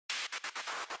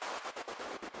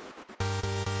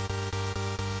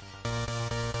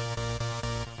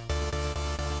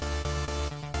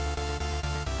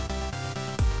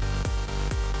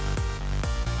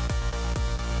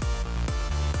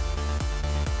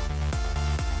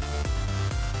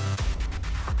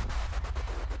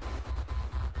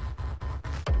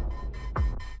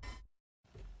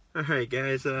Alright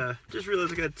guys, just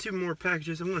realized I got two more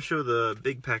packages. I'm going to show the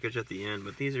big package at the end,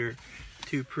 but these are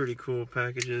two pretty cool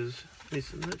packages. At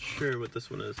least I'm not sure what this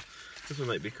one is. This one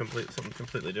might be something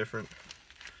completely different.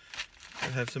 I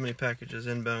have so many packages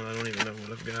inbound, I don't even know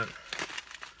what I've got.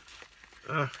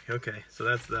 Oh, okay, so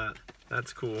that's that.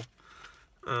 That's cool.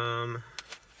 And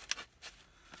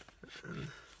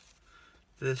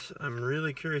this I'm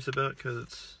really curious about because it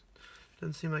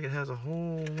doesn't seem like it has a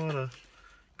whole lot of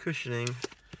cushioning.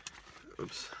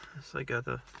 Oops, so I got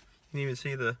you can even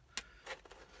see the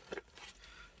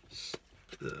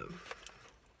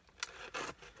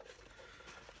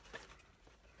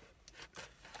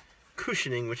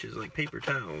cushioning, which is like paper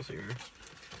towels here.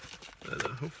 But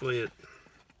hopefully it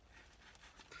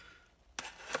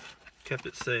kept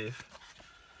it safe.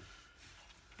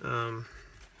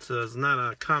 So it's not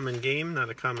a common game,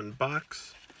 not a common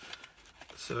box.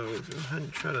 So go ahead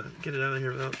and try to get it out of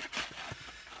here without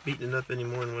beating it up any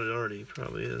more than what it already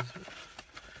probably is.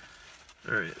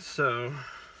 Alright, so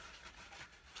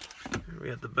we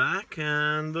got the back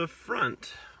and the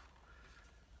front.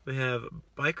 We have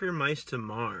Biker Mice to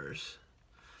Mars.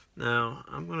 Now,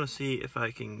 I'm going to see if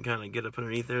I can kind of get up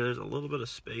underneath there. There's a little bit of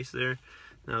space there.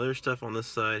 Now, there's stuff on this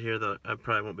side here that I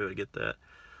probably won't be able to get that.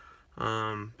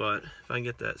 But if I can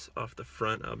get that off the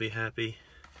front, I'll be happy.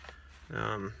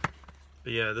 But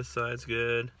yeah, this side's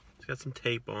good. It's got some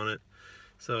tape on it.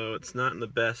 So it's not in the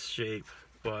best shape,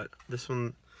 but this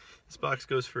box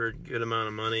goes for a good amount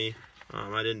of money.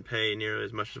 I didn't pay nearly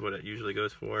as much as what it usually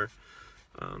goes for.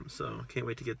 So can't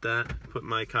wait to get that. Put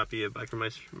my copy of Biker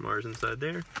Mice from Mars inside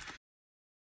there.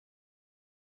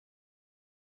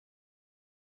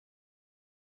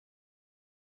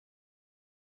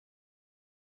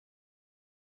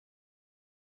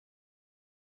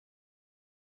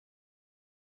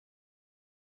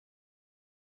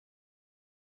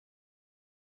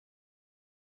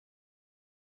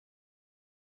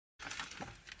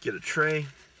 Get a tray.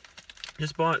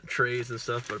 Just bought trays and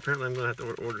stuff, but apparently I'm going to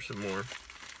have to order some more.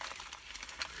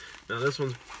 Now this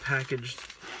one's packaged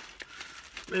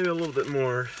maybe a little bit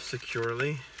more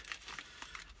securely.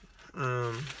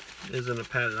 It is in a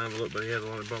padded envelope, but he has a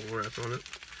lot of bubble wrap on it.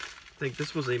 I think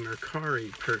this was a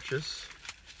Mercari purchase.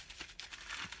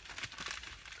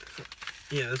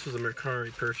 Yeah, this was a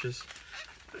Mercari purchase.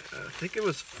 I think it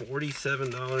was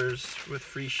 $47 with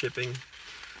free shipping.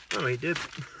 Oh, he did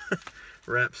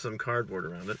wrap some cardboard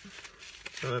around it.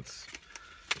 So that's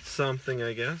something,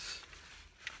 I guess.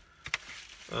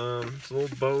 It's a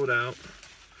little bowed out.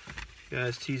 You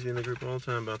guys tease me in the group all the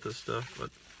time about this stuff,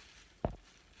 but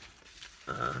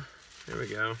here we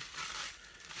go.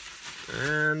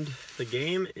 And the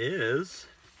game is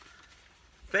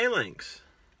Phalanx.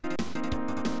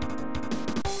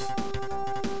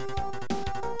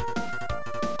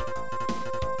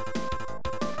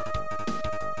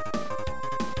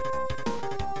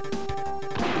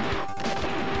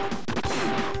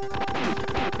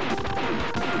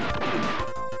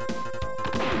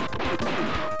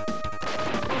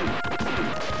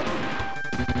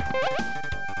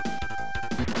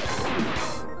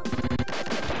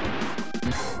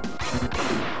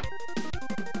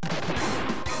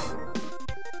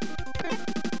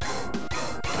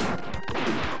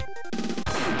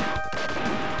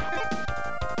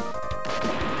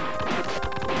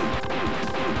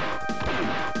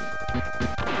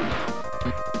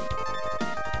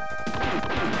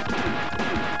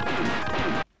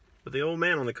 The old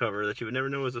man on the cover that you would never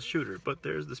know was a shooter, but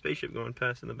there's the spaceship going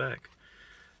past in the back.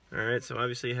 Alright, so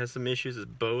obviously it has some issues. It's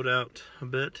bowed out a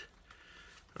bit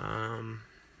the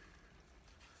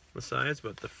sides,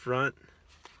 but the front,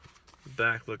 the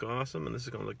back look awesome, and this is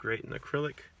going to look great in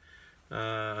acrylic.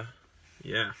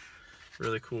 Yeah,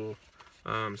 really cool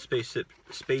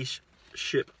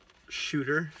spaceship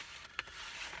shooter.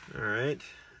 Alright,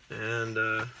 and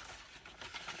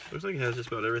looks like it has just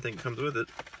about everything that comes with it.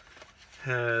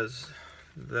 Has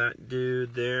that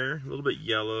dude there, a little bit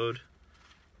yellowed.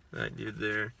 That dude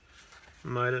there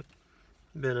might have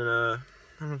been in a,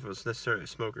 I don't know if it was necessarily a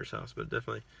smoker's house, but it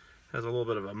definitely has a little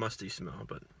bit of a musty smell.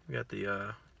 But we got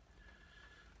the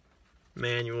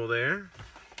manual there,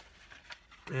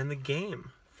 and the game,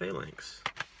 Phalanx.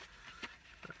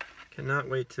 Cannot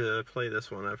wait to play this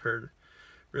one. I've heard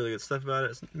really good stuff about it.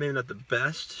 It's maybe not the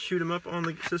best shoot 'em up on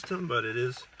the system, but it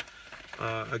is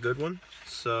a good one.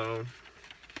 So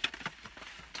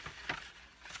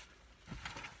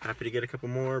happy to get a couple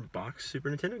more box Super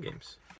Nintendo games.